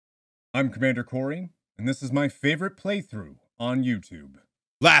I'm Commander Cory, and this is my favorite playthrough on YouTube.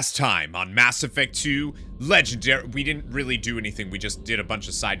 Last time on Mass Effect 2 Legendary, we didn't really do anything, we just did a bunch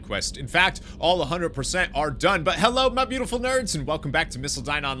of side quests. In fact, all 100% are done, but hello my beautiful nerds, and welcome back to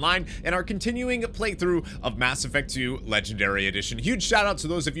Missildine Online and our continuing playthrough of Mass Effect 2 Legendary Edition. Huge shout out to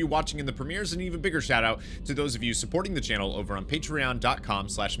those of you watching in the premieres, and even bigger shout out to those of you supporting the channel over on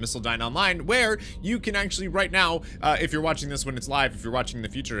patreon.com/Missildine Online, where you can actually right now, if you're watching this when it's live, if you're watching in the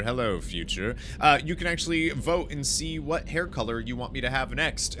future, hello future, you can actually vote and see what hair color you want me to have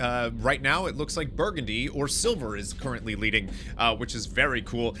next. Right now, it looks like burgundy or silver is currently leading, which is very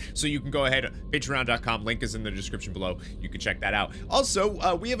cool. So you can go ahead, patreon.com, link is in the description below. You can check that out.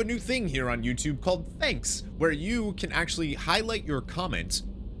 Also, we have a new thing here on YouTube called Thanks, where you can actually highlight your comment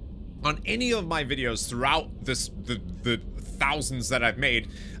on any of my videos throughout the thousands that I've made,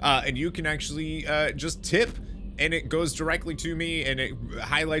 and you can actually just tip, and it goes directly to me, and it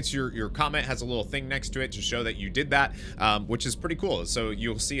highlights your comment, has a little thing next to it to show that you did that, which is pretty cool. So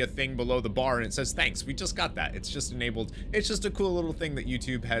you'll see a thing below the bar and it says thanks. We just got that. It's just enabled. It's just a cool little thing that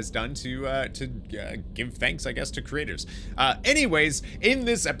YouTube has done to give thanks, I guess, to creators. Anyways, in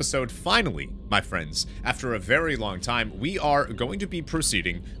this episode, finally, my friends, after a very long time, we are going to be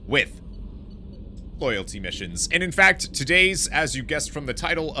proceeding with loyalty missions. And in fact, today's, as you guessed from the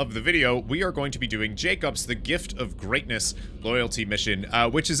title of the video, we are going to be doing Jacob's The Gift of Greatness loyalty mission,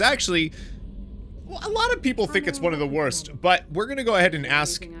 which is actually, well, a lot of people think it's one of the worst, but we're gonna go ahead and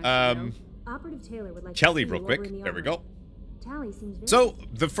ask Kelly real quick. There we go. So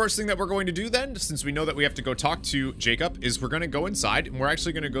the first thing that we're going to do then, since we know that we have to go talk to Jacob, is we're going to go inside and we're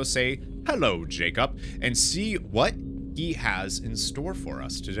actually going to go say hello, Jacob, and see what he has in store for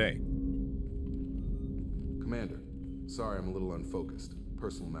us today. Commander, sorry I'm a little unfocused.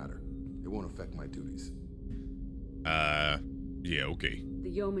 Personal matter. It won't affect my duties. Yeah, okay. The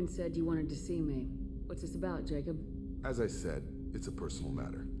yeoman said you wanted to see me. What's this about, Jacob? As I said, it's a personal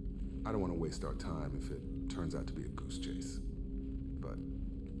matter. I don't want to waste our time if it turns out to be a goose chase. But...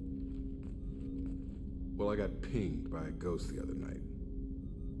 well, I got pinged by a ghost the other night.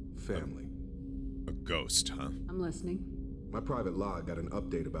 Family. A ghost, huh? I'm listening. My private log got an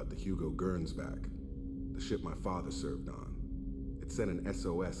update about the Hugo Gernsback, the ship my father served on. It sent an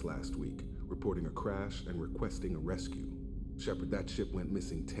SOS last week, reporting a crash and requesting a rescue. Shepard, that ship went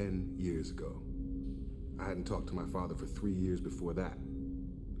missing 10 years ago. I hadn't talked to my father for 3 years before that.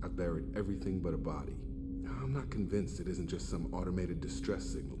 I've buried everything but a body. I'm not convinced it isn't just some automated distress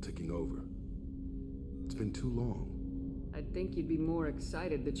signal ticking over. It's been too long. I'd think you'd be more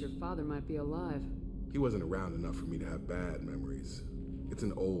excited that your father might be alive. He wasn't around enough for me to have bad memories. It's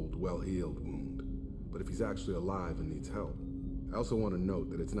an old, well-healed wound. But if he's actually alive and needs help. I also want to note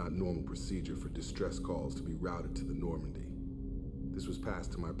that it's not normal procedure for distress calls to be routed to the Normandy. This was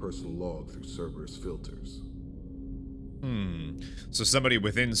passed to my personal log through Cerberus filters. So somebody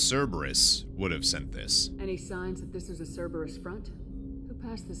within Cerberus would have sent this. Any signs that this is a Cerberus front? Who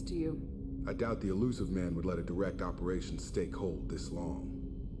passed this to you? I doubt the elusive man would let a direct operation stake hold this long.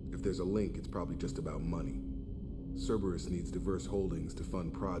 If there's a link, it's probably just about money. Cerberus needs diverse holdings to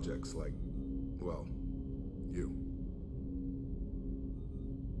fund projects like, well, you.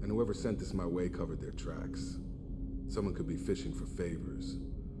 And whoever sent this my way covered their tracks. Someone could be fishing for favors,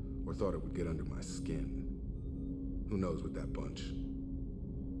 or thought it would get under my skin. Who knows with that bunch?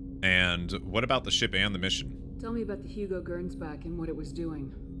 And what about the ship and the mission? Tell me about the Hugo Gernsback and what it was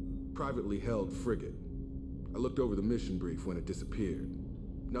doing. Privately held frigate. I looked over the mission brief when it disappeared.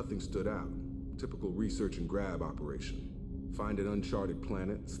 Nothing stood out. Typical research and grab operation. Find an uncharted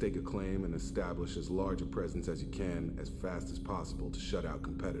planet, stake a claim, and establish as large a presence as you can as fast as possible to shut out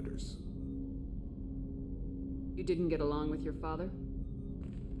competitors. You didn't get along with your father?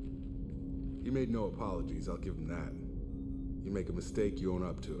 He made no apologies, I'll give him that. You make a mistake, you own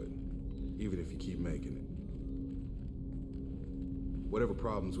up to it. Even if you keep making it. Whatever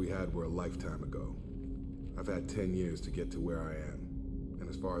problems we had were a lifetime ago. I've had 10 years to get to where I am. And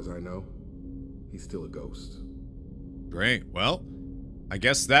as far as I know, he's still a ghost. Great. Well, I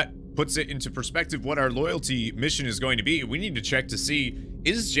guess that puts it into perspective what our loyalty mission is going to be. We need to check to see,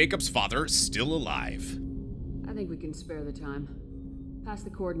 is Jacob's father still alive? I think we can spare the time. Pass the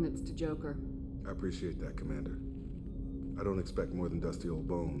coordinates to Joker. I appreciate that, Commander. I don't expect more than dusty old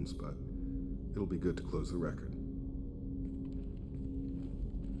bones, but it'll be good to close the record.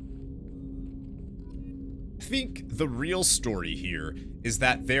 I think the real story here is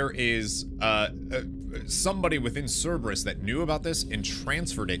that there is somebody within Cerberus that knew about this and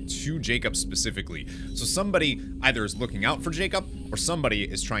transferred it to Jacob specifically. So somebody either is looking out for Jacob or somebody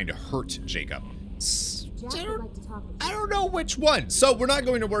is trying to hurt Jacob. Jack would like to talk with you. I don't know which one. So we're not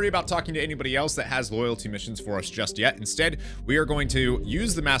going to worry about talking to anybody else that has loyalty missions for us just yet. Instead, we are going to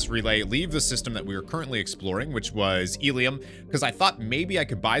use the mass relay, leave the system that we are currently exploring, which was Ilium, because I thought maybe I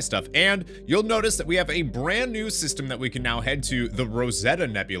could buy stuff. And you'll notice that we have a brand new system that we can now head to, the Rosetta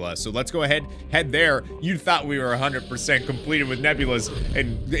Nebula. So let's go ahead, head there. You thought we were 100% completed with nebulas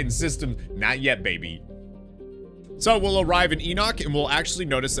and systems. Not yet, baby. So we'll arrive in Enoch and we'll actually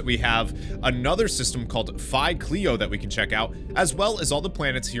notice that we have another system called Phi Cleo that we can check out, as well as all the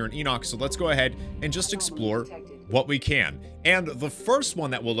planets here in Enoch. So let's go ahead and just explore what we can. And the first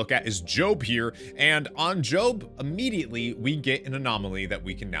one that we'll look at is Job here. And on Job, immediately we get an anomaly that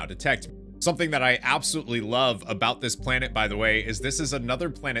we can now detect. Something that I absolutely love about this planet, by the way, is this is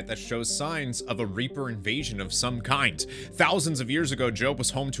another planet that shows signs of a Reaper invasion of some kind. Thousands of years ago, Job was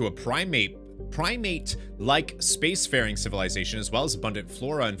home to a primate-like spacefaring civilization, as well as abundant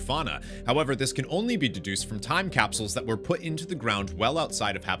flora and fauna. However, this can only be deduced from time capsules that were put into the ground well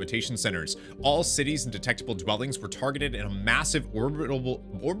outside of habitation centers. All cities and detectable dwellings were targeted in a massive orbital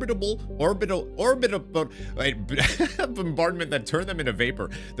bombardment that turned them into vapor.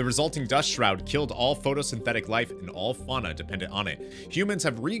 The resulting dust shroud killed all photosynthetic life and all fauna dependent on it. Humans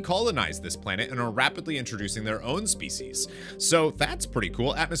have recolonized this planet and are rapidly introducing their own species. So that's pretty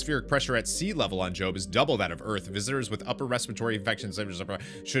cool. Atmospheric pressure at sea level on Job is double that of Earth. Visitors with upper respiratory infections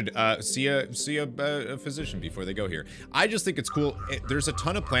should see a physician before they go here. I just think it's cool. There's a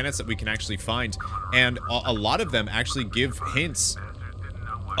ton of planets that we can actually find, and a lot of them actually give hints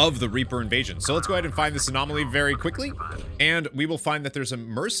of the Reaper invasion. So let's go ahead and find this anomaly very quickly, and we will find that there's a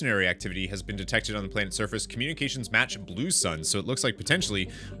mercenary activity has been detected on the planet's surface. Communications match blue suns, so it looks like potentially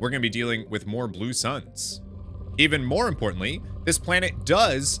we're going to be dealing with more blue suns. Even more importantly, this planet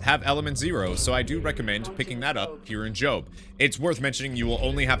does have element 0, so I do recommend picking that up here in Job. It's worth mentioning you will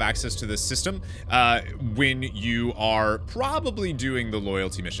only have access to this system when you are probably doing the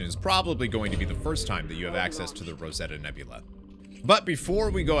loyalty mission. It's probably going to be the first time that you have access to the Rosetta Nebula. But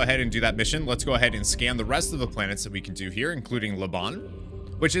before we go ahead and do that mission, let's go ahead and scan the rest of the planets that we can do here, including Laban,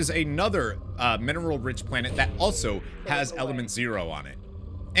 which is another mineral-rich planet that also has element 0 on it.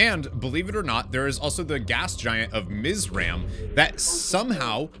 And believe it or not, there is also the gas giant of Mizram that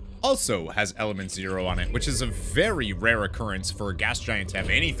somehow also has element 0 on it, which is a very rare occurrence for a gas giant to have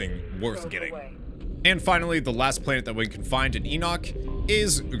anything worth getting. And finally, the last planet that we can find in Enoch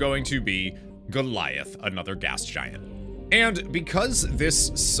is going to be Goliath, another gas giant. And because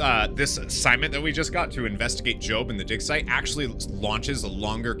this assignment that we just got to investigate Job and the dig site actually launches a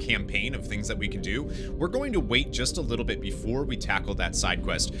longer campaign of things that we can do, we're going to wait just a little bit before we tackle that side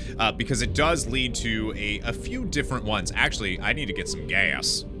quest, because it does lead to a few different ones. Actually, I need to get some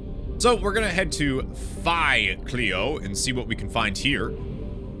gas. So we're gonna head to Phi Cleo and see what we can find here.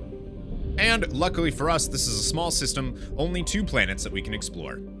 And luckily for us, this is a small system, only 2 planets that we can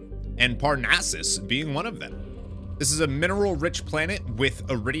explore, and Parnassus being one of them. This is a mineral-rich planet with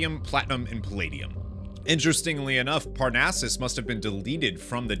iridium, platinum, and palladium. Interestingly enough, Parnassus must have been deleted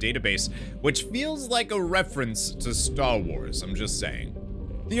from the database, which feels like a reference to Star Wars, I'm just saying.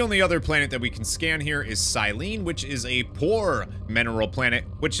 The only other planet that we can scan here is Silene, which is a poor mineral planet,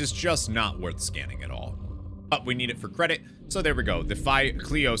 which is just not worth scanning at all. But we need it for credit, so there we go. The Phi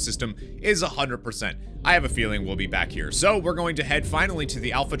Cleo system is 100%. I have a feeling we'll be back here. So we're going to head finally to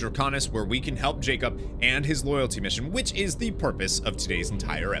the Alpha Draconis, where we can help Jacob and his loyalty mission, which is the purpose of today's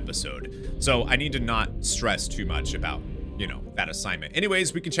entire episode. So I need to not stress too much about, you know, that assignment.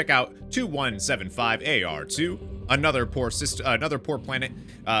 Anyways, we can check out 2175 AR2, another poor planet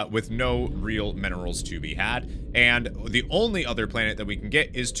with no real minerals to be had. And the only other planet that we can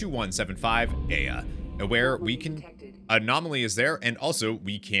get is 2175 Ea, where we can anomaly is there, and also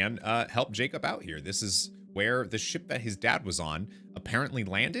we can help Jacob out here. This is where the ship that his dad was on apparently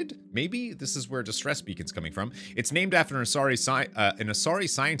landed. Maybe this is where distress beacon's coming from. It's named after an Asari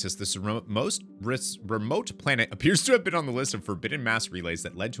scientist. This remote planet appears to have been on the list of forbidden mass relays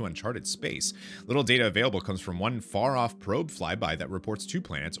that led to uncharted space. Little data available comes from one far-off probe flyby that reports 2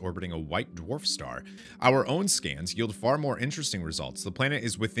 planets orbiting a white dwarf star. Our own scans yield far more interesting results. The planet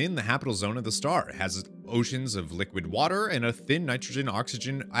is within the habitable zone of the star. It has oceans of liquid water and a thin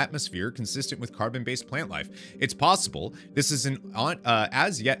nitrogen-oxygen atmosphere consistent with carbon-based plant life. It's possible this is an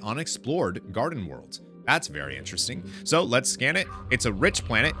as yet unexplored garden world. That's very interesting. So let's scan it. It's a rich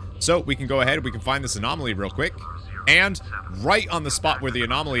planet, so we can go ahead, we can find this anomaly real quick, and right on the spot where the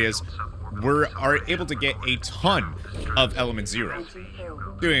anomaly is, we are able to get a ton of element 0.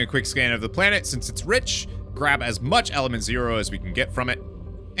 Doing a quick scan of the planet, since it's rich, grab as much element 0 as we can get from it.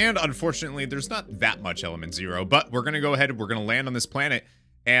 And unfortunately, there's not that much element 0, but we're gonna go ahead and we're gonna land on this planet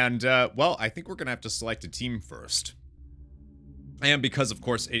And, well, I think we're going to have to select a team first. And because, of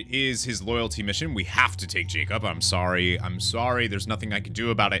course, it is his loyalty mission, we have to take Jacob. I'm sorry. There's nothing I can do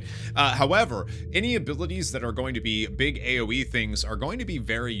about it. However, any abilities that are going to be big AoE things are going to be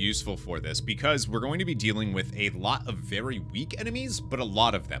very useful for this because we're going to be dealing with a lot of very weak enemies, but a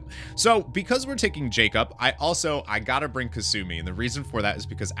lot of them. So because we're taking Jacob, I gotta bring Kasumi. And the reason for that is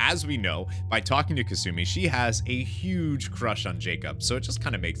because, as we know, by talking to Kasumi, she has a huge crush on Jacob. So it just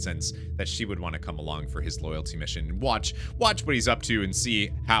kind of makes sense that she would want to come along for his loyalty mission and watch what he's up to and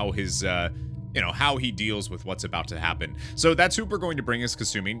see how his how he deals with what's about to happen. So that's who we're going to bring as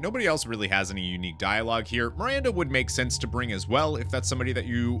Kasumi. Nobody else really has any unique dialogue here. Miranda would make sense to bring as well if that's somebody that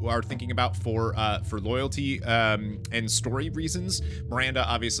you are thinking about for loyalty and story reasons. Miranda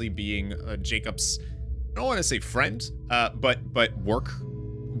obviously being Jacob's, I don't want to say friend, but work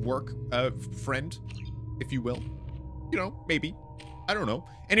friend, if you will. Maybe. I don't know.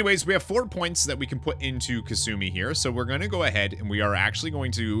 Anyways, we have 4 points that we can put into Kasumi here. So we're going to go ahead and we are actually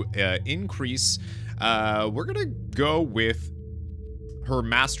going to increase. We're going to go with her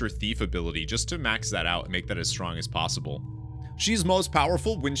Master Thief ability just to max that out and make that as strong as possible. She's most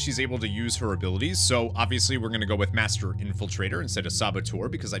powerful when she's able to use her abilities, so obviously we're going to go with Master Infiltrator instead of Saboteur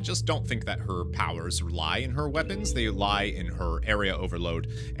because I just don't think that her powers lie in her weapons. They lie in her Area Overload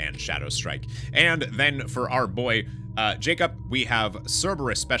and Shadow Strike. And then for our boy, Jacob, we have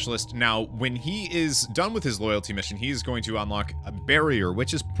Cerberus Specialist. Now, when he is done with his loyalty mission, he is going to unlock a barrier,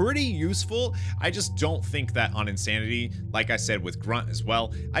 which is pretty useful. I just don't think that on Insanity, like I said with Grunt as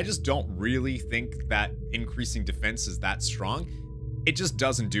well, I just don't really think that increasing defense is that strong. It just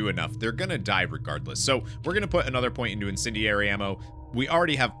doesn't do enough. They're gonna die regardless. So we're gonna put another point into Incendiary Ammo. We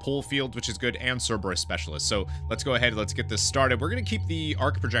already have Pull Field, which is good, and Cerberus Specialist. So let's go ahead, let's get this started. We're gonna keep the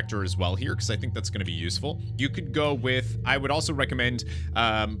Arc Projector as well here, because I think that's gonna be useful. You could go with, I would also recommend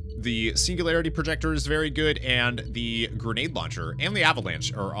the Singularity Projector is very good, and the Grenade Launcher and the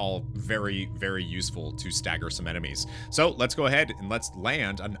Avalanche are all very, very useful to stagger some enemies. So let's go ahead and let's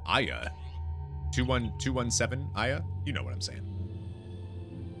land on Aya. 21217 Aya? You know what I'm saying.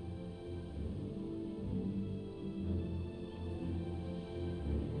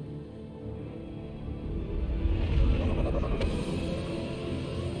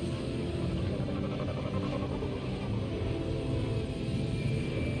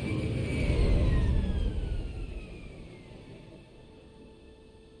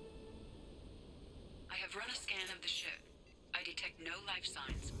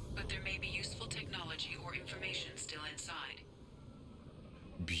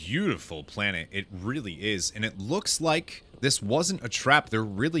 Beautiful planet. It really is. And it looks like this wasn't a trap. There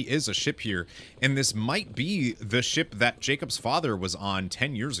really is a ship here. And this might be the ship that Jacob's father was on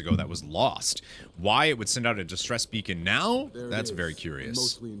 10 years ago that was lost. Why it would send out a distress beacon now? That's very curious.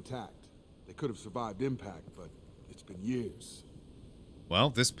 Mostly intact. They could have survived impact, but it's been years. Well,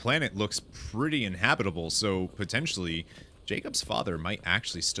 this planet looks pretty inhabitable, so potentially Jacob's father might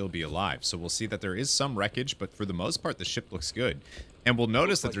actually still be alive. So we'll see that there is some wreckage, but for the most part, the ship looks good. And we'll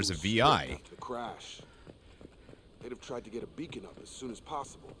notice that there's a VI. Crash. They'd have tried to get a beacon up as soon as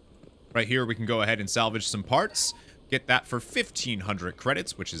possible. Right here, we can go ahead and salvage some parts. Get that for 1,500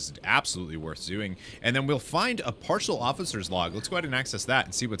 credits, which is absolutely worth doing. And then we'll find a partial officer's log. Let's go ahead and access that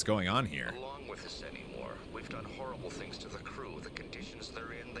and see what's going on here. Along with us anymore. We've done horrible things to the crew. The conditions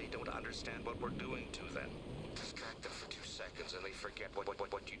they're in, they don't understand what we're doing to them. Distract them for 2 seconds and they forget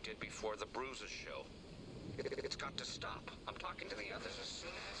what you did before the bruises show. It's got to stop. I'm talking to the others as soon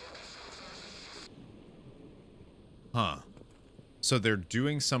as... Huh. So they're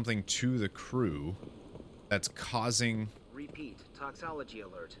doing something to the crew that's causing... Repeat. Toxology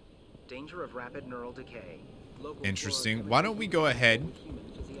alert. Danger of rapid neural decay. Local interesting. Why don't we go ahead...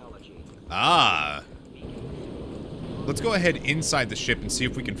 Ah. Let's go ahead inside the ship and see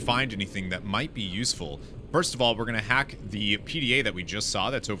if we can find anything that might be useful. First of all, we're going to hack the PDA that we just saw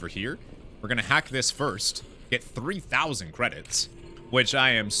that's over here. We're going to hack this first, get 3,000 credits, which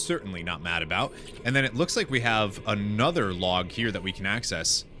I am certainly not mad about. And then it looks like we have another log here that we can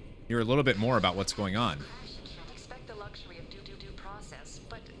access. Hear a little bit more about what's going on. Expect the luxury of due process,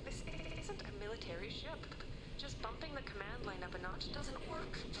 but this isn't a military ship. Just bumping the command line up a notch doesn't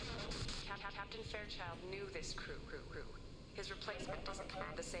work. Captain Fairchild knew this crew. His replacement doesn't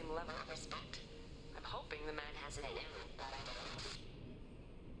command the same level of respect. I'm hoping the man has it in him, but I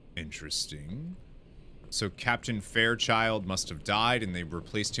don't. Interesting. So Captain Fairchild must have died and they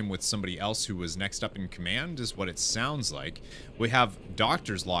replaced him with somebody else who was next up in command, is what it sounds like. We have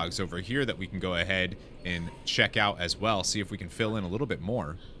doctor's logs over here that we can go ahead and check out as well, see if we can fill in a little bit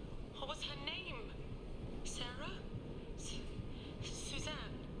more. What was her name? Sarah? Suzanne?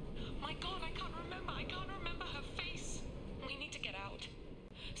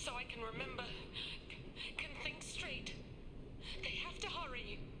 can remember, can think straight. They have to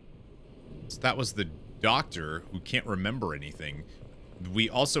hurry. So that was the doctor who can't remember anything. We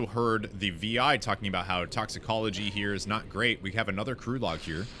also heard the VI talking about how toxicology here is not great. We have another crew log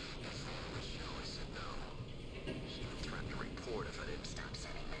here.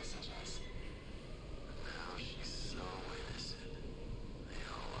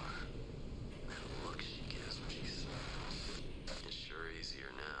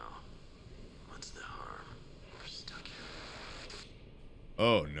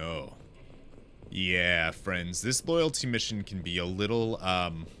 Oh no. Yeah, friends, this loyalty mission can be a little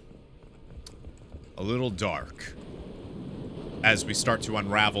dark as we start to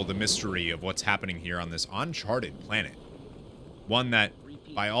unravel the mystery of what's happening here on this uncharted planet. One that,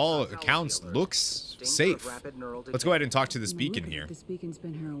 by all accounts, looks safe. Let's go ahead and talk to this beacon here. This beacon's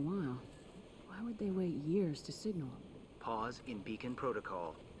been here a while. Why would they wait years to signal? Pause in beacon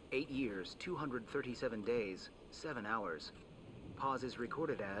protocol. 8 years, 237 days, 7 hours. Pause is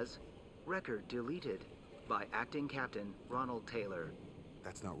recorded as record deleted by acting captain Ronald Taylor.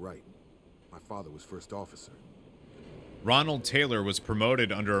 That's not right. My father was first officer. Ronald Taylor was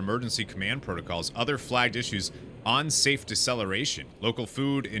promoted under emergency command protocols. Other flagged issues: unsafe deceleration, local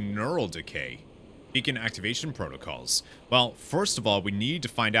food and neural decay, beacon activation protocols. Well, first of all, we need to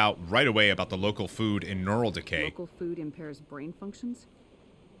find out right away about the local food and neural decay. Local food impairs brain functions?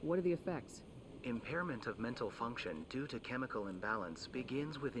 What are the effects? Impairment of mental function due to chemical imbalance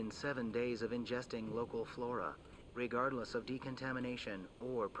begins within 7 days of ingesting local flora, regardless of decontamination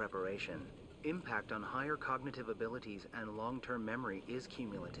or preparation. Impact on higher cognitive abilities and long-term memory is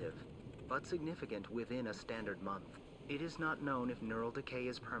cumulative, but significant within a standard month. It is not known if neural decay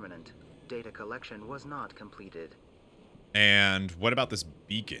is permanent. Data collection was not completed. And what about this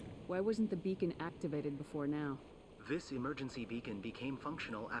beacon? Why wasn't the beacon activated before now? This emergency beacon became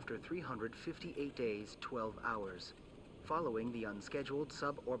functional after 358 days, 12 hours, following the unscheduled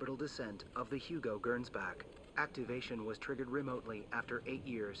suborbital descent of the Hugo Gernsback. Activation was triggered remotely after 8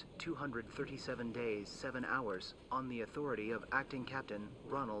 years, 237 days, 7 hours, on the authority of Acting Captain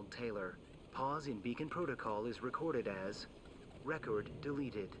Ronald Taylor. Pause in beacon protocol is recorded as record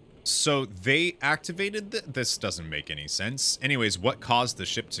deleted. So they activated this doesn't make any sense. Anyways, what caused the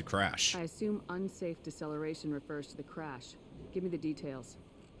ship to crash? I assume unsafe deceleration refers to the crash. Give me the details.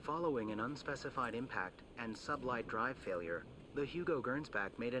 Following an unspecified impact and sublight drive failure, the Hugo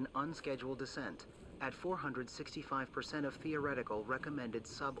Gernsback made an unscheduled descent at 465% of theoretical recommended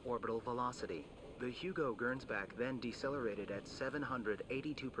suborbital velocity. The Hugo Gernsback then decelerated at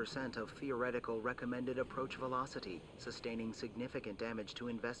 782% of theoretical recommended approach velocity, sustaining significant damage to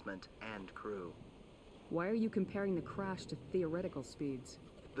investment and crew. Why are you comparing the crash to theoretical speeds?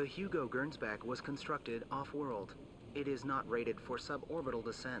 The Hugo Gernsback was constructed off-world. It is not rated for suborbital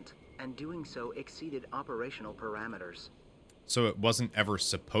descent, and doing so exceeded operational parameters. So it wasn't ever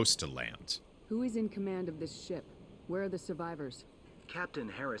supposed to land. Who is in command of this ship? Where are the survivors? Captain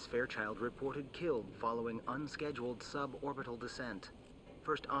Harris Fairchild reported killed following unscheduled suborbital descent.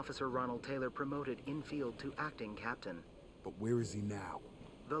 First Officer Ronald Taylor promoted in-field to acting captain. But where is he now?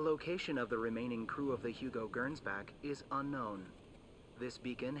 The location of the remaining crew of the Hugo Gernsback is unknown. This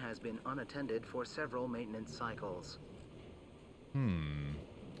beacon has been unattended for several maintenance cycles.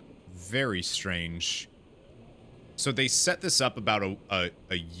 Very strange. So they set this up about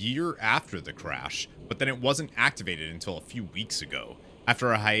a year after the crash, but then it wasn't activated until a few weeks ago,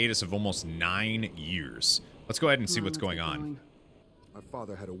 after a hiatus of almost 9 years. Let's go ahead and see what's going on. My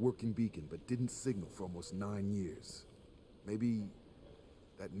father had a working beacon, but didn't signal for almost 9 years. Maybe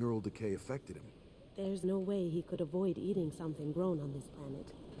that neural decay affected him. There's no way he could avoid eating something grown on this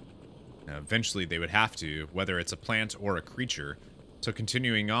planet. Now, eventually they would have to, whether it's a plant or a creature. So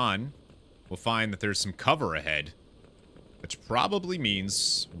continuing on, we'll find that there's some cover ahead, which probably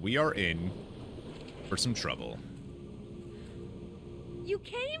means we are in for some trouble. You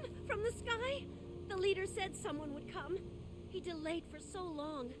came from the sky? The leader said someone would come. He delayed for so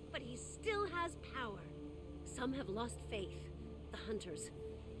long, but he still has power. Some have lost faith. The hunters.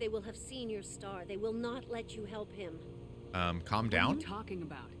 They will have seen your star. They will not let you help him. Calm down. What are you talking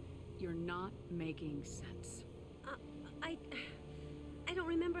about? You're not making sense. I don't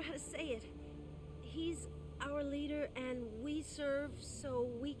remember how to say it. He's our leader and we serve so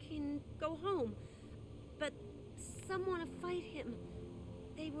we can go home. But some want to fight him.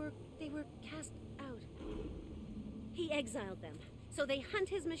 They were cast out. He exiled them. So they hunt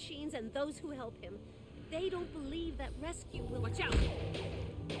his machines and those who help him. They don't believe that rescue will... Watch out!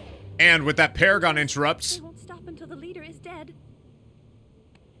 And with that Paragon interrupts. They won't stop until the leader is dead.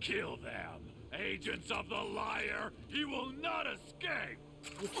 Kill them! Agents of the liar! He will not escape!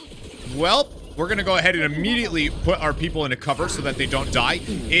 Well, we're going to go ahead and immediately put our people into cover so that they don't die.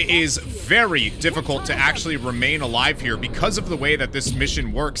 It is very difficult to actually remain alive here because of the way that this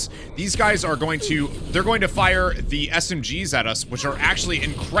mission works. These guys are going to, they're going to fire the SMGs at us, which are actually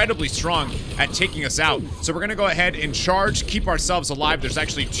incredibly strong at taking us out. So we're going to go ahead and charge, keep ourselves alive. There's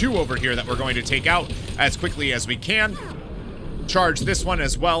actually 2 over here that we're going to take out as quickly as we can. Charge this one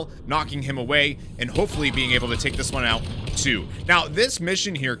as well, knocking him away, and hopefully being able to take this one out too. Now, this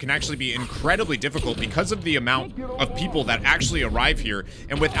mission here can actually be incredibly difficult because of the amount of people that actually arrive here,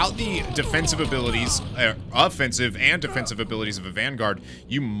 and without the defensive abilities, offensive and defensive abilities of a Vanguard,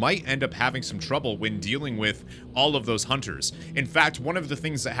 you might end up having some trouble when dealing with all of those hunters. In fact, one of the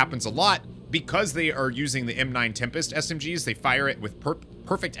things that happens a lot, because they are using the M9 Tempest SMGs, they fire it with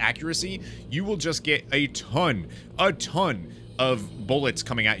perfect accuracy, you will just get a ton of bullets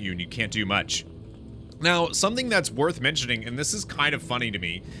coming at you and you can't do much. Now, something that's worth mentioning, and this is kind of funny to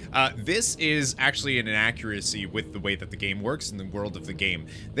me, this is actually an inaccuracy with the way that the game works in the world of the game.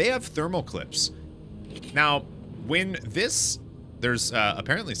 They have thermal clips. Now, when this, there's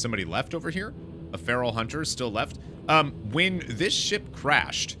apparently somebody left over here, a feral hunter still left. When this ship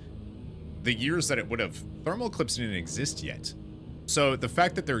crashed, the years that it would have, thermal clips didn't exist yet. So the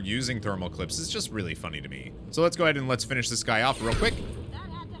fact that they're using thermal clips is just really funny to me. So let's go ahead and let's finish this guy off real quick.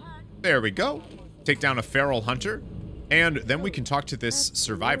 There we go. Take down a feral hunter, and then we can talk to this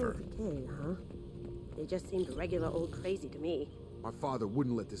survivor. They just seemed regular old crazy to me. My father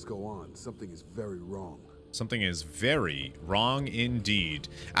wouldn't let this go on. Something is very wrong. Something is very wrong indeed.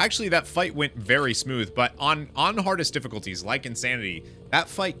 Actually, that fight went very smooth, but on hardest difficulties like Insanity, that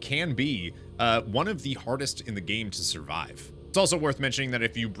fight can be one of the hardest in the game to survive. It's also worth mentioning that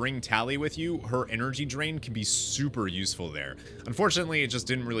if you bring Tally with you, her energy drain can be super useful there. Unfortunately, it just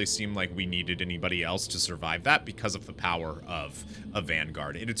didn't really seem like we needed anybody else to survive that because of the power of a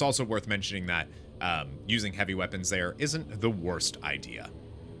Vanguard. And it's also worth mentioning that using heavy weapons there isn't the worst idea.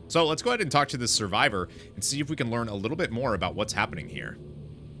 So let's go ahead and talk to this survivor and see if we can learn a little bit more about what's happening here.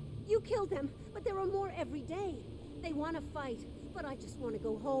 You killed them, but there are more every day. They want to fight, but I just want to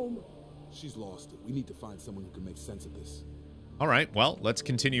go home. She's lost it. We need to find someone who can make sense of this. All right, well, let's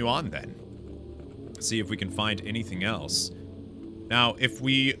continue on then. See if we can find anything else. Now, if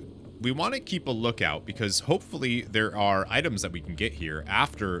we want to keep a lookout because hopefully there are items that we can get here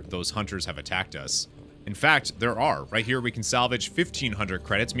after those hunters have attacked us. In fact, there are. Right here we can salvage 1,500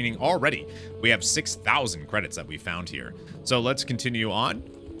 credits, meaning already we have 6,000 credits that we found here. So let's continue on.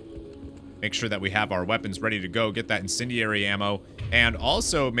 Make sure that we have our weapons ready to go, get that incendiary ammo, and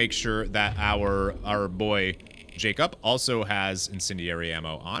also make sure that our boy Jacob also has incendiary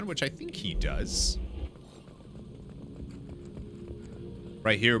ammo on, which I think he does.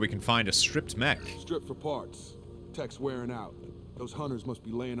 Right here we can find a stripped mech. Stripped for parts. Tech's wearing out. Those hunters must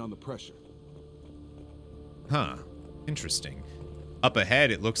be laying on the pressure. Huh. Interesting. Up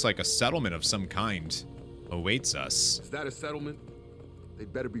ahead, it looks like a settlement of some kind awaits us. Is that a settlement?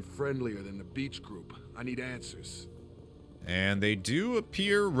 They'd better be friendlier than the beach group. I need answers. And they do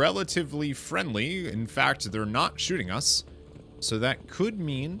appear relatively friendly. In fact, they're not shooting us. So that could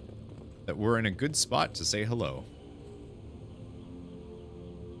mean that we're in a good spot to say hello.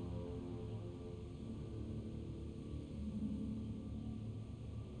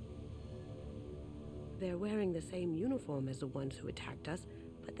 They're wearing the same uniform as the ones who attacked us,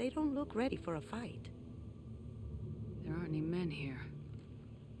 but they don't look ready for a fight. There aren't any men here.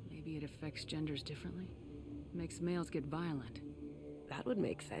 Maybe it affects genders differently. Makes males get violent. That would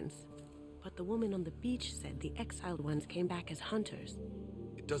make sense. But the woman on the beach said the exiled ones came back as hunters.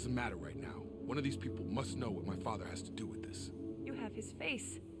 It doesn't matter right now. One of these people must know what my father has to do with this. You have his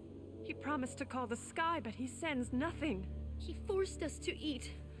face. He promised to call the sky, but he sends nothing. He forced us to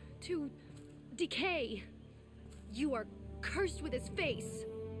eat, to decay. You are cursed with his face.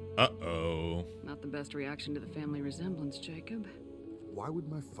 Uh-oh. Not the best reaction to the family resemblance, Jacob. Why would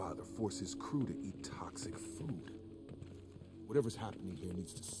my father force his crew to eat toxic food? Whatever's happening here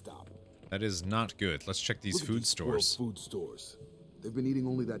needs to stop. That is not good. Let's check these food stores. Food stores. They've been eating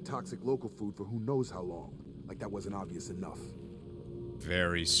only that toxic local food for who knows how long. Like that wasn't obvious enough.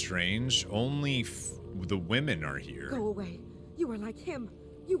 Very strange. Only the women are here. Go away. You are like him.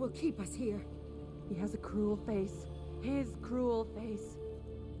 You will keep us here. He has a cruel face. His cruel face.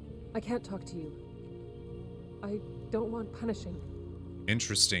 I can't talk to you. I don't want punishing.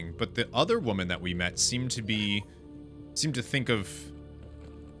 Interesting, but the other woman that we met seemed to think of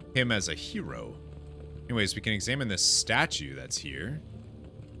him as a hero. Anyways, we can examine this statue that's here.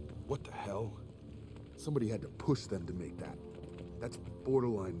 What the hell? Somebody had to push them to make that. That's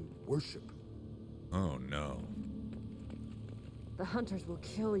borderline worship. Oh no. The hunters will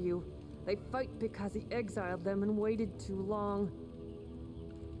kill you. They fight because he exiled them and waited too long.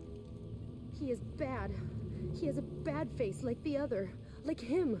 He is bad. He has a bad face like the other. Like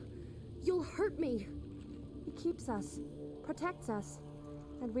him. You'll hurt me. He keeps us, protects us,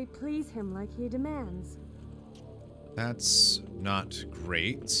 and we please him like he demands. That's not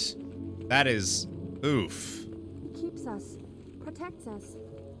great. That is... oof. He keeps us, protects us.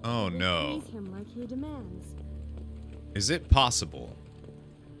 Oh no. We please him like he demands. Is it possible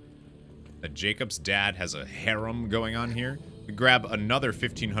that Jacob's dad has a harem going on here? We grab another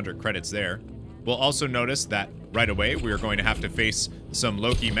 1,500 credits there. We'll also notice that right away we are going to have to face some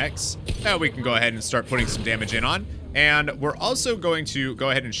Loki mechs that we can go ahead and start putting some damage in on. And we're also going to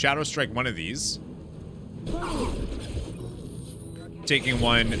go ahead and Shadow Strike one of these. Taking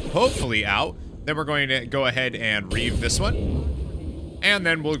one hopefully out. Then we're going to go ahead and reeve this one. And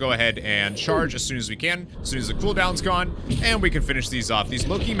then we'll go ahead and charge as soon as we can, as soon as the cooldown's gone, and we can finish these off. These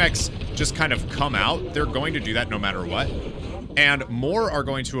Loki mechs just kind of come out. They're going to do that no matter what. And more are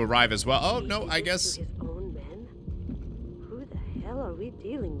going to arrive as well. Oh, no, I guess... His own men? Who the hell are we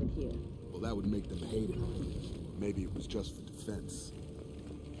dealing with here? Well, that would make them hate him. Maybe it was just for defense.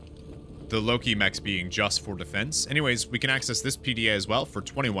 The Loki mechs being just for defense. Anyways, we can access this PDA as well for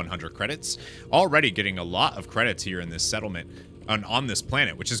 2,100 credits. Already getting a lot of credits here in this settlement on this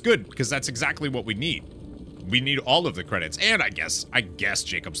planet, which is good because that's exactly what we need. We need all of the credits, and I guess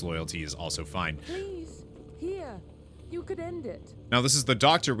Jacob's loyalty is also fine. Please, here, you could end it. Now this is the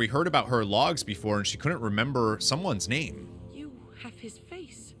doctor. We heard about her logs before, and she couldn't remember someone's name. You have his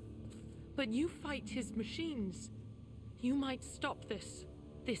face, but you fight his machines. You might stop this.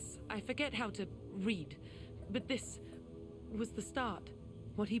 This, I forget how to read, but this was the start.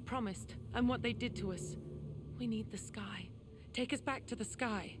 What he promised, and what they did to us. We need the sky. Take us back to the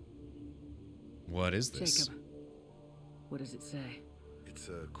sky. What is this? Jacob, what does it say? It's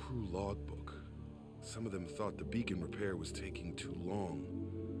a crew logbook. Some of them thought the beacon repair was taking too long.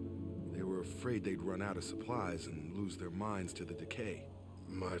 They were afraid they'd run out of supplies and lose their minds to the decay.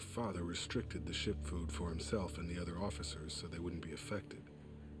 My father restricted the ship food for himself and the other officers so they wouldn't be affected.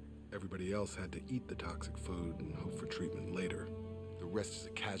 Everybody else had to eat the toxic food and hope for treatment later. The rest is a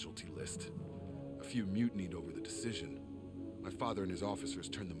casualty list. A few mutinied over the decision. My father and his officers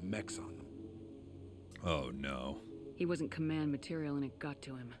turned the mechs on them. Oh no. He wasn't command material and it got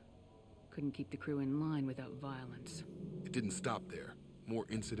to him. Couldn't keep the crew in line without violence. It didn't stop there. More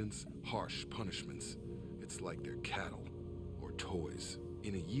incidents, harsh punishments. It's like they're cattle or toys.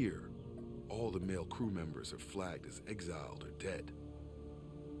 In a year, all the male crew members are flagged as exiled or dead.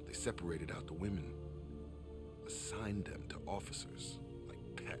 They separated out the women, assigned them to officers like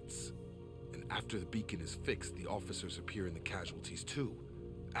pets. And after the beacon is fixed, the officers appear in the casualties too.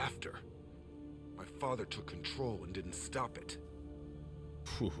 After. My father took control and didn't stop it.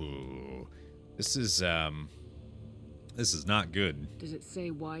 Ooh, this is not good. Does it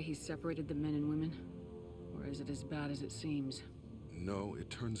say why he separated the men and women? Or is it as bad as it seems? No, it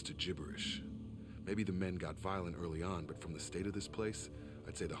turns to gibberish. Maybe the men got violent early on, but from the state of this place,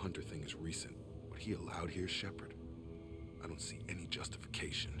 I'd say the hunter thing is recent. What he allowed here, Shepard, I don't see any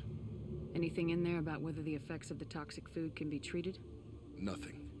justification. Anything in there about whether the effects of the toxic food can be treated?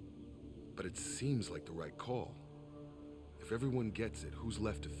 Nothing. But it seems like the right call. If everyone gets it, who's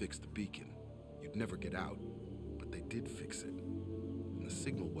left to fix the beacon? You'd never get out, but they did fix it. And the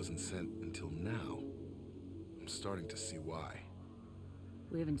signal wasn't sent until now. I'm starting to see why.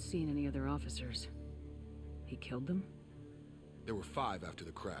 We haven't seen any other officers. He killed them? There were 5 after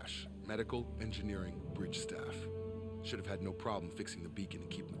the crash. Medical, engineering, bridge staff. Should have had no problem fixing the beacon and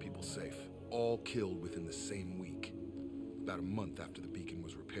keeping the people safe. All killed within the same week. About a month after the beacon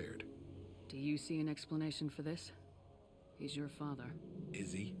was repaired. Do you see an explanation for this? He's your father.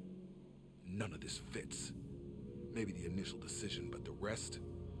 Is he? None of this fits. Maybe the initial decision, but the rest?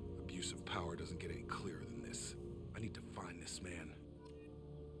 Abuse of power doesn't get any clearer than this. I need to find this man.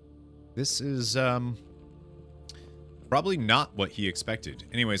 This is, probably not what he expected.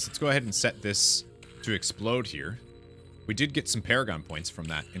 Anyways, let's go ahead and set this to explode here. We did get some Paragon points from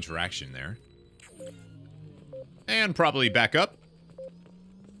that interaction there. And probably back up.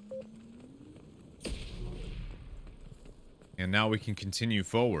 And now we can continue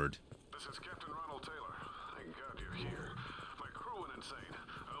forward. This is Captain Ronald Taylor. Thank God you're here. My crew went insane.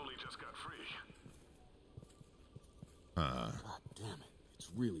 I only just got free. God damn it.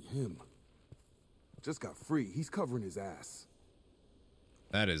 It's really him. Just got free. He's covering his ass.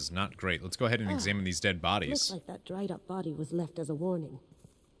 That is not great. Let's go ahead and examine these dead bodies. Looks like that dried up body was left as a warning.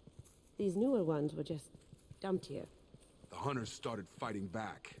 These newer ones were just dumped here. The hunters started fighting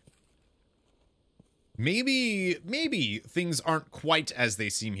back. maybe things aren't quite as they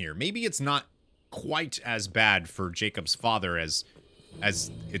seem here. Maybe it's not quite as bad for Jacob's father as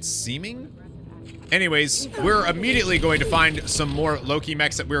it's seeming. Anyways, we're immediately going to find some more Loki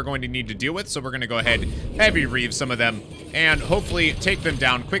mechs that we're going to need to deal with, so we're going to go ahead, heavy reeve some of them, and hopefully take them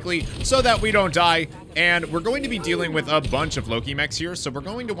down quickly so that we don't die. And we're going to be dealing with a bunch of Loki mechs here, so we're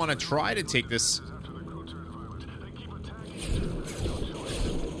going to want to try to take this.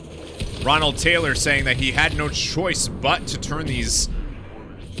 Ronald Taylor saying that he had no choice but to turn these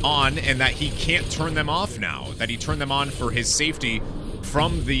on and that he can't turn them off now, that he turned them on for his safety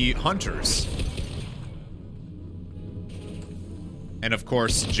from the hunters. And of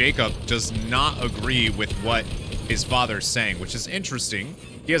course, Jacob does not agree with what his father's saying, which is interesting.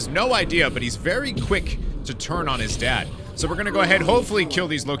 He has no idea, but he's very quick to turn on his dad. So we're gonna go ahead, hopefully kill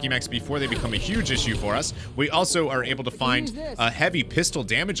these Loki mechs before they become a huge issue for us. We also are able to find a heavy pistol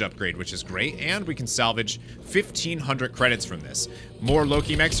damage upgrade, which is great, and we can salvage 1,500 credits from this. More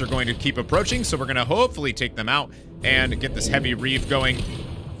Loki mechs are going to keep approaching, so we're gonna hopefully take them out and get this heavy reeve going.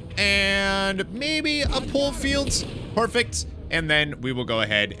 And maybe a pull field, perfect. And then we will go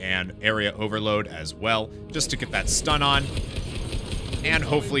ahead and area overload as well, just to get that stun on. And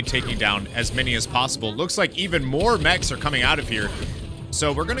hopefully taking down as many as possible. Looks like even more mechs are coming out of here.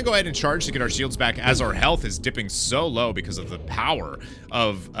 So we're gonna go ahead and charge to get our shields back as our health is dipping so low because of the power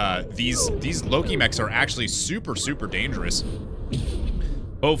of these Loki mechs are actually super, super dangerous.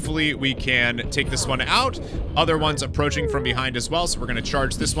 Hopefully we can take this one out. Other ones approaching from behind as well. So we're gonna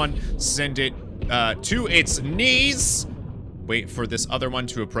charge this one, send it to its knees. Wait for this other one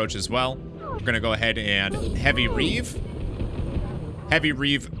to approach as well. We're gonna go ahead and heavy reeve. Heavy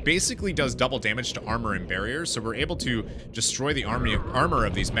reeve basically does double damage to armor and barriers, so we're able to destroy the armor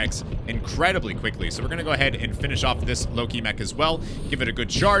of these mechs incredibly quickly. So we're gonna go ahead and finish off this Loki mech as well. Give it a good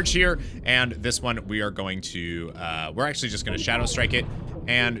charge here, and this one we are going to, we're actually just gonna Shadow Strike it,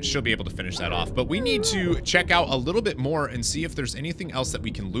 and she'll be able to finish that off. But we need to check out a little bit more and see if there's anything else that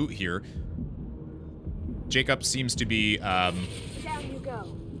we can loot here. Jacob seems to be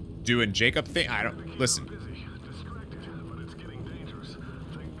doing Jacob thing. I don't listen.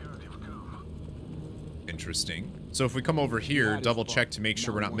 Interesting. So if we come over here, double check to make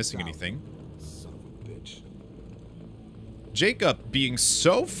sure we're not missing anything. Jacob being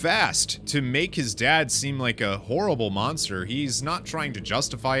so fast to make his dad seem like a horrible monster. He's not trying to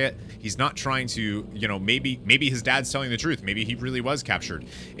justify it. He's not trying to, you know, maybe his dad's telling the truth. Maybe he really was captured.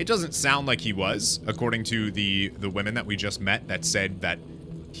 It doesn't sound like he was, according to the women that we just met that said that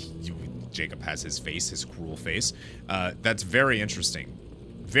Jacob has his face, his cruel face. That's very interesting.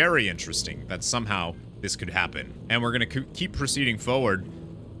 Very interesting that somehow this could happen. And we're going to keep proceeding forward.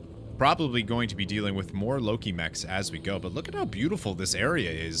 Probably going to be dealing with more Loki mechs as we go, but look at how beautiful this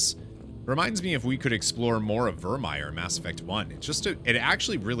area is. Reminds me if we could explore more of Vermeer in Mass Effect 1. It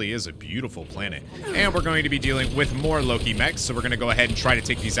actually really is a beautiful planet. And we're going to be dealing with more Loki mechs, so we're going to go ahead and try to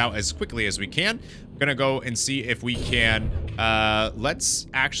take these out as quickly as we can. We're going to go and see if we can, let's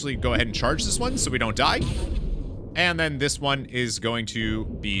actually go ahead and charge this one so we don't die. And then this one is going to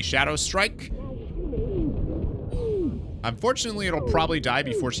be Shadow Strike. Unfortunately, it'll probably die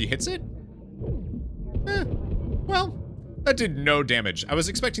before she hits it. Well, that did no damage. I was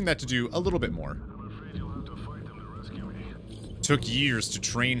expecting that to do a little bit more. Took years to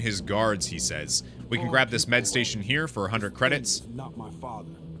train his guards, he says. We can grab this med station here for 100 credits. Not my father.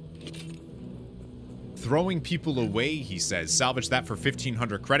 Throwing people away, he says. Salvage that for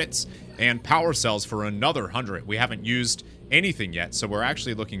 1,500 credits. And power cells for another 100. We haven't used anything yet, so we're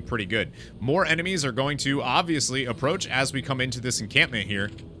actually looking pretty good. More enemies are going to obviously approach as we come into this encampment here.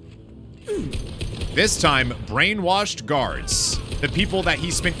 This time, brainwashed guards. The people that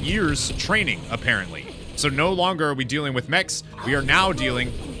he spent years training, apparently. So no longer are we dealing with mechs. We are now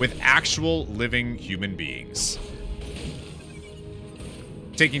dealing with actual living human beings.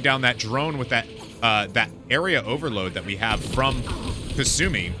 Taking down that drone with that area overload that we have from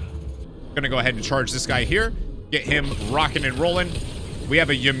Kasumi. Gonna go ahead and charge this guy here. Get him rocking and rolling. We have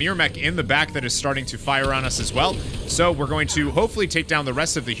a Ymir mech in the back that is starting to fire on us as well. So we're going to hopefully take down the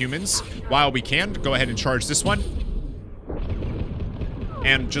rest of the humans while we can. Go ahead and charge this one.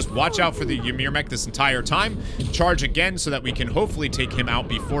 And just watch out for the Ymir mech this entire time. Charge again so that we can hopefully take him out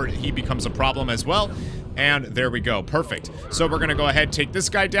before he becomes a problem as well. And there we go. Perfect. So we're going to go ahead, take this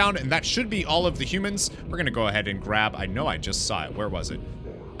guy down, and that should be all of the humans. We're going to go ahead and grab, I know I just saw it. Where was it?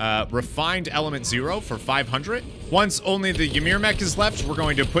 Refined Element 0 for 500. Once only the Ymir mech is left, we're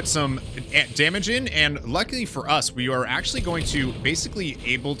going to put some damage in, and luckily for us, we are actually going to basically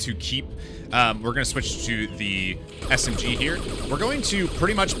able to keep, we're going to switch to the SMG here. We're going to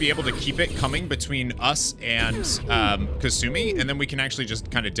pretty much be able to keep it coming between us and Kasumi, and then we can actually just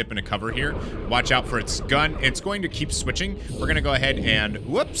kind of dip into cover here. Watch out for its gun. It's going to keep switching. We're going to go ahead and,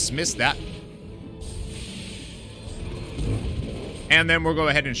 whoops, missed that. And then we'll go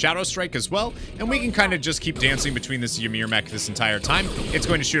ahead and Shadow Strike as well, and we can kind of just keep dancing between this Ymir mech this entire time. It's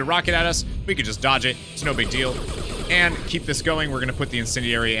going to shoot a rocket at us. We could just dodge it. It's no big deal. And keep this going. We're going to put the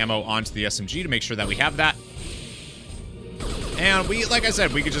incendiary ammo onto the SMG to make sure that we have that. And we, like I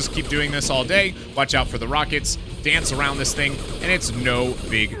said, we could just keep doing this all day. Watch out for the rockets. Dance around this thing, and it's no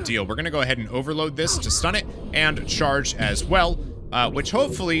big deal. We're going to go ahead and overload this to stun it and charge as well, which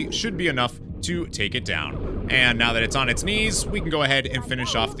hopefully should be enough to take it down. And now that it's on its knees, we can go ahead and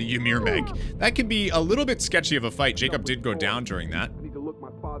finish off the Ymir mech. That could be a little bit sketchy of a fight. Jacob did go down during that. I need to look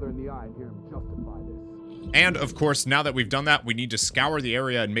my father in the eye and hear him justify this. And of course, now that we've done that, we need to scour the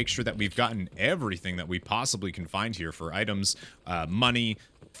area and make sure that we've gotten everything that we possibly can find here for items, money,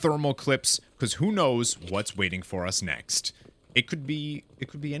 thermal clips, because who knows what's waiting for us next. It could be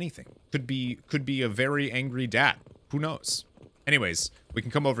anything. Could be a very angry dad. Who knows? Anyways, we can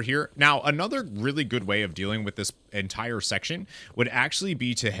come over here. Now, another really good way of dealing with this entire section would actually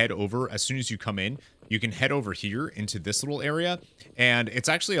be to head over as soon as you come in. You can head over here into this little area, and it's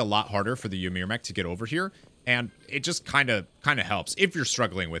actually a lot harder for the Ymir mech to get over here, and it just kind of helps if you're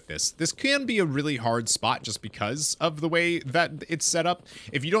struggling with this. This can be a really hard spot just because of the way that it's set up.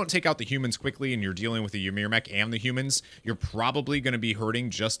 If you don't take out the humans quickly and you're dealing with the Ymir mech and the humans, you're probably going to be hurting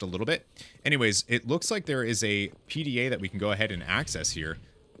just a little bit. Anyways, it looks like there is a PDA that we can go ahead and access here.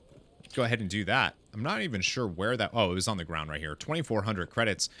 Let's go ahead and do that. I'm not even sure where that... Oh, it was on the ground right here. 2,400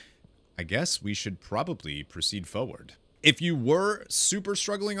 credits. I guess we should probably proceed forward. If you were super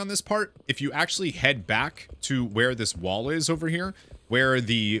struggling on this part, if you actually head back to where this wall is over here, where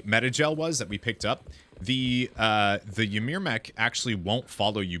the metagel was that we picked up, the Ymir mech actually won't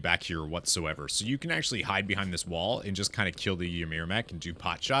follow you back here whatsoever. So you can actually hide behind this wall and just kind of kill the Ymir mech and do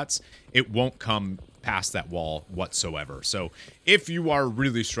pot shots. It won't come past that wall whatsoever. So if you are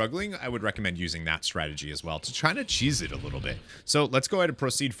really struggling, I would recommend using that strategy as well to try to cheese it a little bit. So let's go ahead and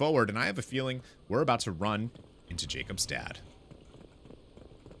proceed forward. And I have a feeling we're about to run into Jacob's dad.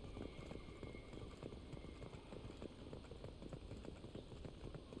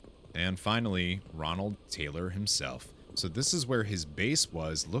 And finally, Ronald Taylor himself. So this is where his base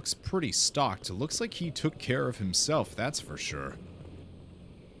was. Looks pretty stocked. It looks like he took care of himself, that's for sure.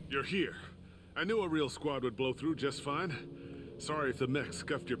 You're here. I knew a real squad would blow through just fine. Sorry if the mech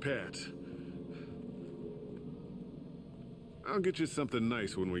scuffed your pads. I'll get you something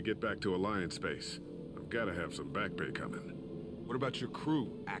nice when we get back to Alliance Base. I've got to have some back pay coming. What about your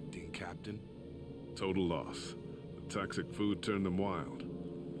crew, acting captain? Total loss. The toxic food turned them wild.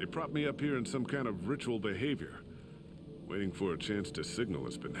 They propped me up here in some kind of ritual behavior. Waiting for a chance to signal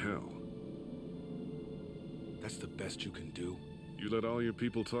has been hell. That's the best you can do? You let all your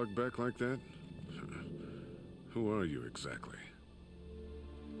people talk back like that? Who are you exactly?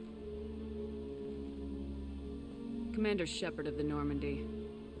 Commander Shepard of the Normandy.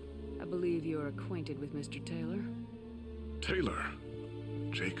 I believe you are acquainted with Mr. Taylor. Taylor?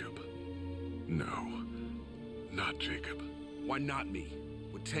 Jacob? No, not Jacob. Why not me?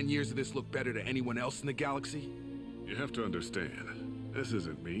 Would 10 years of this look better to anyone else in the galaxy? You have to understand, this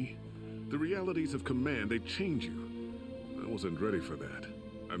isn't me. The realities of command, they change you. I wasn't ready for that.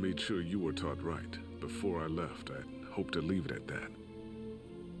 I made sure you were taught right. Before I left, I hoped to leave it at that.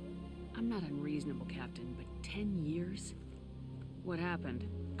 I'm not unreasonable, Captain, but 10 years? What happened?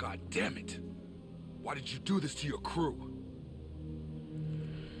 God damn it! Why did you do this to your crew?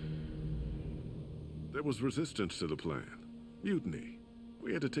 There was resistance to the plan. Mutiny.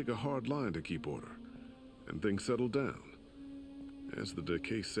 We had to take a hard line to keep order. And things settled down. As the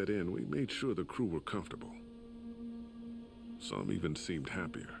decay set in, we made sure the crew were comfortable. Some even seemed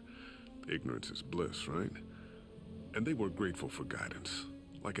happier. Ignorance is bliss, right? And they were grateful for guidance,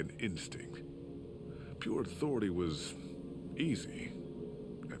 like an instinct. Pure authority was easy,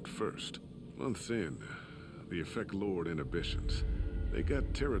 at first. Months in, the effect lowered inhibitions. They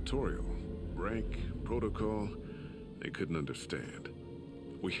got territorial. Rank, protocol, they couldn't understand.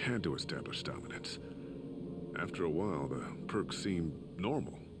 We had to establish dominance. After a while, the perks seemed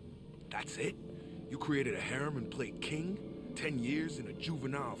normal. That's it? You created a harem and played king? 10 years in a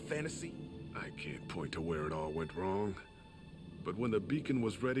juvenile fantasy? I can't point to where it all went wrong. But when the beacon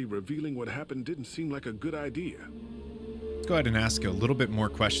was ready, revealing what happened didn't seem like a good idea. Let's go ahead and ask a little bit more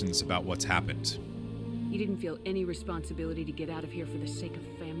questions about what's happened. You didn't feel any responsibility to get out of here for the sake of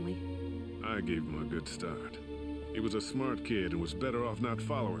family? I gave him a good start. He was a smart kid and was better off not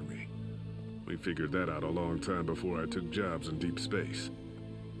following me. We figured that out a long time before I took jobs in deep space.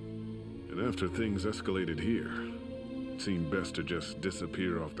 And after things escalated here, it seemed best to just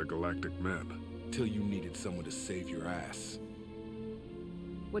disappear off the galactic map. Till you needed someone to save your ass.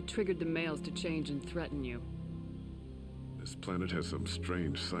 What triggered the males to change and threaten you? This planet has some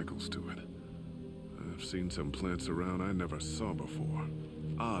strange cycles to it. I've seen some plants around I never saw before.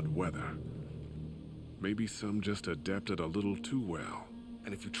 Odd weather. Maybe some just adapted a little too well.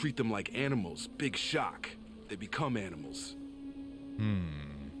 And if you treat them like animals, big shock. They become animals.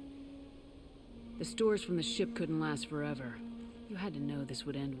 The stores from the ship couldn't last forever. You had to know this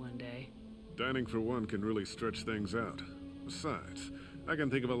would end one day. Dining for one can really stretch things out. Besides, I can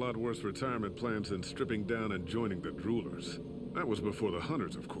think of a lot worse retirement plans than stripping down and joining the droolers. That was before the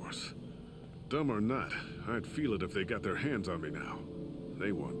hunters, of course. Dumb or not, I'd feel it if they got their hands on me now.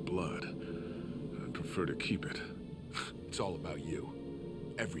 They want blood. I'd prefer to keep it. It's all about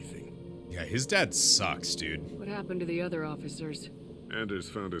you. Everything. Yeah, his dad sucks, dude. What happened to the other officers? Anders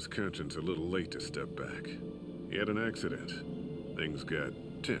found his conscience a little late to step back. He had an accident. Things got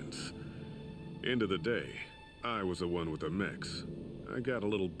tense. End of the day, I was the one with the mechs. I got a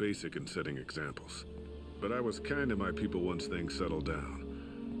little basic in setting examples. But I was kind to my people once things settled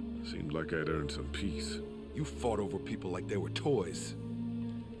down. Seemed like I'd earned some peace. You fought over people like they were toys.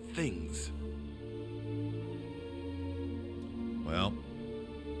 Things. Well,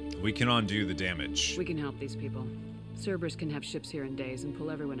 we can undo the damage. We can help these people. Cerberus can have ships here in days and pull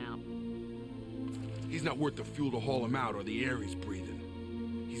everyone out. He's not worth the fuel to haul him out or the air he's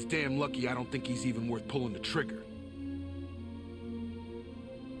breathing. He's damn lucky I don't think he's even worth pulling the trigger.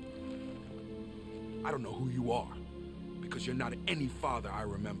 I don't know who you are, because you're not any father I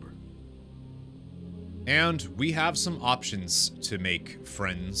remember. And we have some options to make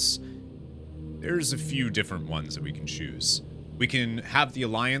friends. There's a few different ones that we can choose. We can have the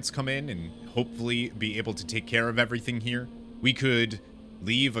Alliance come in and hopefully be able to take care of everything here. We could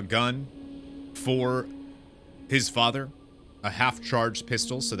leave a gun for his father, a half-charged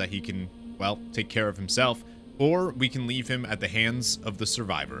pistol so that he can, well, take care of himself. Or we can leave him at the hands of the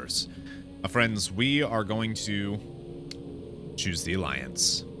survivors. Friends, we are going to choose the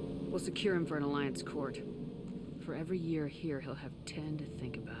Alliance. We'll secure him for an Alliance court. For every year here, he'll have 10 to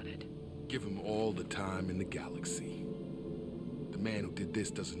think about it. Give him all the time in the galaxy. The man who did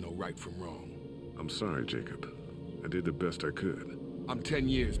this doesn't know right from wrong. I'm sorry, Jacob. I did the best I could. I'm 10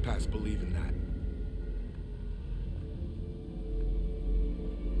 years past believing that.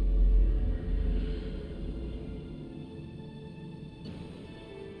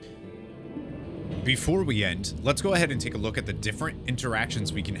 Before we end, let's go ahead and take a look at the different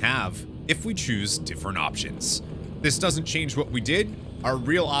interactions we can have if we choose different options. This doesn't change what we did. Our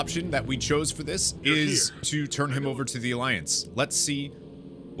real option that we chose for this is to turn him over to the Alliance. Let's see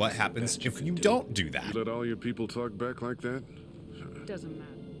what happens if you don't do that. You let all your people talk back like that? Doesn't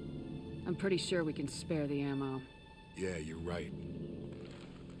matter. I'm pretty sure we can spare the ammo. Yeah, you're right.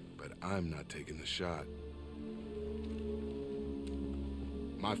 But I'm not taking the shot.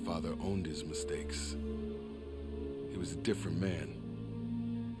 My father owned his mistakes. He was a different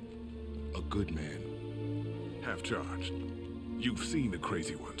man. A good man. Half-charged. You've seen the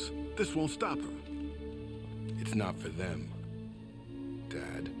crazy ones. This won't stop them. It's not for them,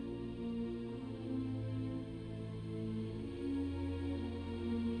 Dad.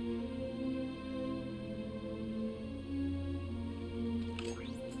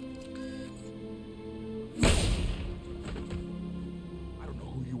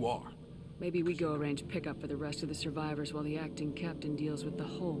 Maybe we go arrange pickup for the rest of the survivors while the acting captain deals with the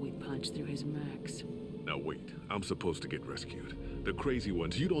hole we punched through his mechs. Now wait, I'm supposed to get rescued. The crazy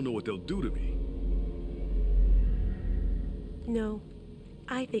ones, you don't know what they'll do to me. No,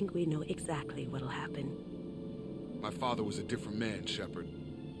 I think we know exactly what'll happen. My father was a different man, Shepard.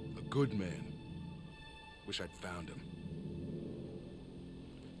 A good man. Wish I'd found him.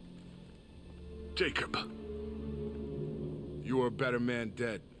 Jacob! You were a better man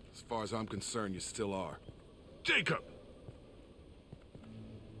dead. As far as I'm concerned, you still are. Jacob!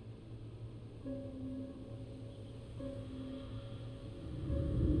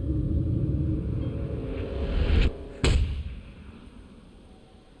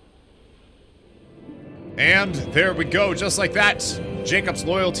 And there we go, just like that. Jacob's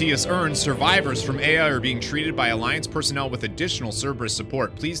loyalty is earned. Survivors from AI are being treated by Alliance personnel with additional Cerberus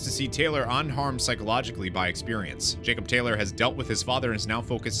support. Pleased to see Taylor unharmed psychologically by experience. Jacob Taylor has dealt with his father and is now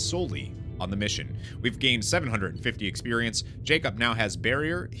focused solely on the mission. We've gained 750 experience. Jacob now has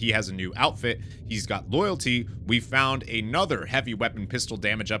barrier. He has a new outfit. He's got loyalty. We found another heavy weapon pistol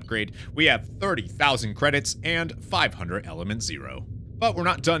damage upgrade. We have 30,000 credits and 500 element 0. But we're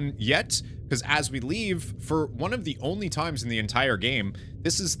not done yet, because as we leave, for one of the only times in the entire game,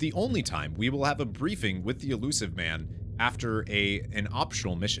 this is the only time we will have a briefing with the elusive man after an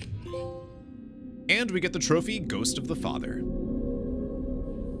optional mission. And we get the trophy Ghost of the Father.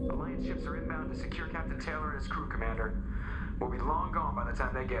 Alliance ships are inbound to secure Captain Taylor and his crew, Commander. We'll be long gone by the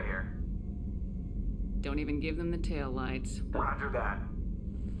time they get here. Don't even give them the tail lights. Roger that.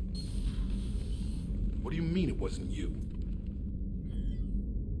 What do you mean it wasn't you?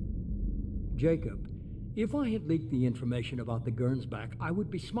 Jacob, if I had leaked the information about the Gernsback, I would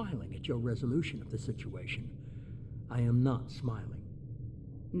be smiling at your resolution of the situation. I am not smiling.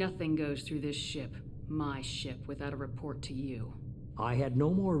 Nothing goes through this ship, my ship, without a report to you. I had no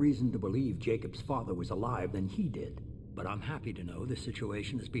more reason to believe Jacob's father was alive than he did, but I'm happy to know the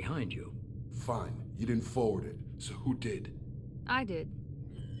situation is behind you. Fine, you didn't forward it, so who did? I did.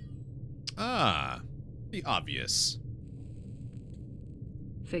 Ah, the obvious.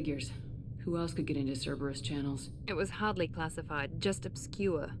 Figures. Who else could get into Cerberus channels? It was hardly classified, just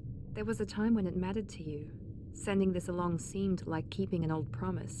obscure. There was a time when it mattered to you. Sending this along seemed like keeping an old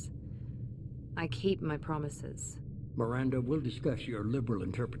promise. I keep my promises. Miranda, we'll discuss your liberal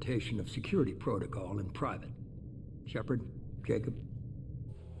interpretation of security protocol in private. Shepard, Jacob.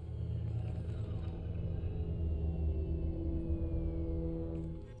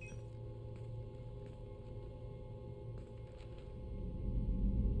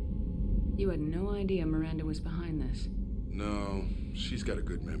 You had no idea Miranda was behind this. No, she's got a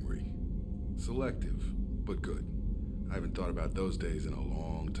good memory. Selective, but good. I haven't thought about those days in a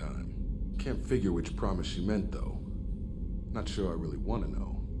long time. Can't figure which promise she meant, though. Not sure I really want to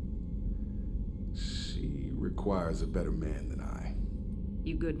know. She requires a better man than I.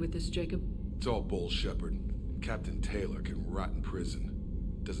 You good with this, Jacob? It's all bull, Shepard. Captain Taylor can rot in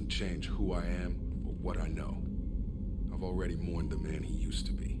prison. Doesn't change who I am or what I know. I've already mourned the man he used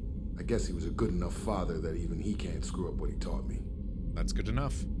to be. I guess he was a good enough father that even he can't screw up what he taught me. That's good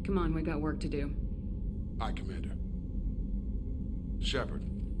enough. Come on, we got work to do. Aye, Commander. Shepard,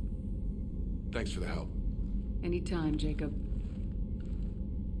 thanks for the help. Anytime, Jacob.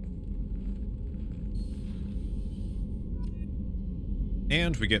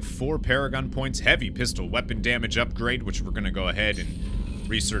 And we get 4 Paragon points, heavy pistol weapon damage upgrade, which we're going to go ahead and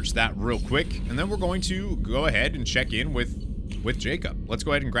research that real quick. And then we're going to go ahead and check in with Jacob. Let's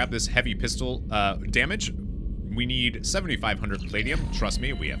go ahead and grab this heavy pistol damage. We need 7,500 palladium. Trust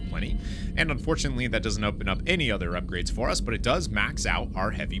me, we have plenty. And unfortunately, that doesn't open up any other upgrades for us, but it does max out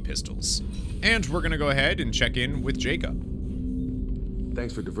our heavy pistols. And we're going to go ahead and check in with Jacob.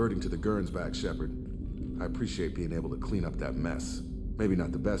 Thanks for diverting to the Gernsback, Shepard. I appreciate being able to clean up that mess. Maybe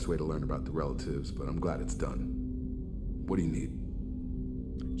not the best way to learn about the relatives, but I'm glad it's done. What do you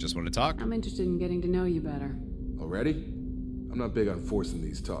need? Just want to talk. I'm interested in getting to know you better. Already? I'm not big on forcing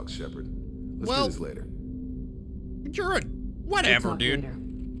these talks, Shepard. Let's do this later. You're a whatever, dude. Later.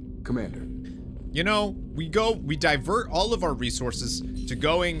 Commander. You know, we divert all of our resources to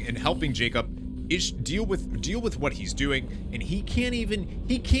going and helping Jacob deal with what he's doing, and he can't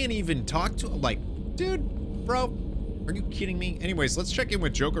even talk to him. Like, dude, bro, are you kidding me? Anyways, let's check in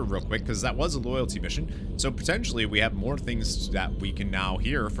with Joker real quick, because that was a loyalty mission. So potentially we have more things that we can now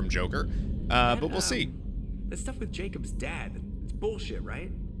hear from Joker, but we'll see. The stuff with Jacob's dad, it's bullshit,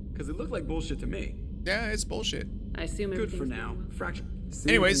 right? Because it looked like bullshit to me. Yeah, it's bullshit. I assume good for now. Fraction.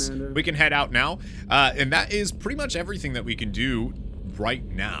 Anyways, we can head out now, and that is pretty much everything that we can do right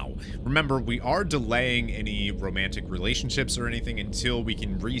now. Remember, we are delaying any romantic relationships or anything until we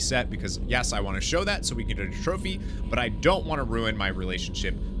can reset, because yes, I want to show that so we can get a trophy, but I don't want to ruin my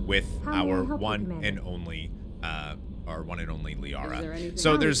relationship with our one and only Liara.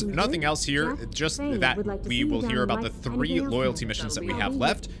 So there's nothing else here, just that we will hear about the 3 loyalty missions that we have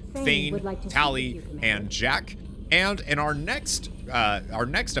left: Thane, Tally, and Jack. And in our next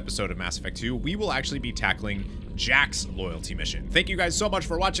episode of Mass Effect 2, we will actually be tackling Jack's loyalty mission. Thank you guys so much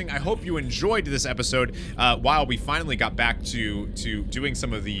for watching. I hope you enjoyed this episode while we finally got back to doing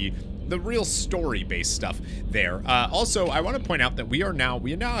some of the real story-based stuff there. Also, I want to point out that we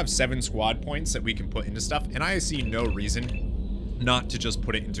now have 7 squad points that we can put into stuff, and I see no reason not to just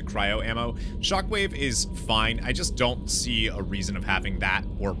put it into cryo ammo. Shockwave is fine. I just don't see a reason of having that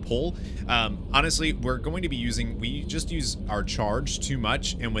or pull. Honestly, we're going to be we just use our charge too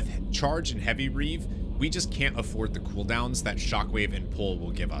much, and with charge and heavy reeve, we just can't afford the cooldowns that Shockwave and Pull will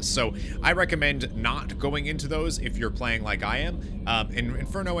give us. So I recommend not going into those if you're playing like I am. And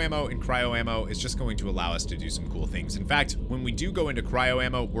Inferno ammo and Cryo ammo is just going to allow us to do some cool things. In fact, when we do go into Cryo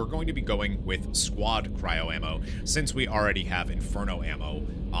ammo, we're going to be going with Squad Cryo ammo, since we already have Inferno ammo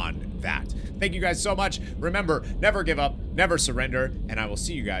on that. Thank you guys so much. Remember, never give up, never surrender, and I will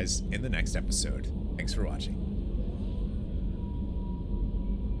see you guys in the next episode. Thanks for watching.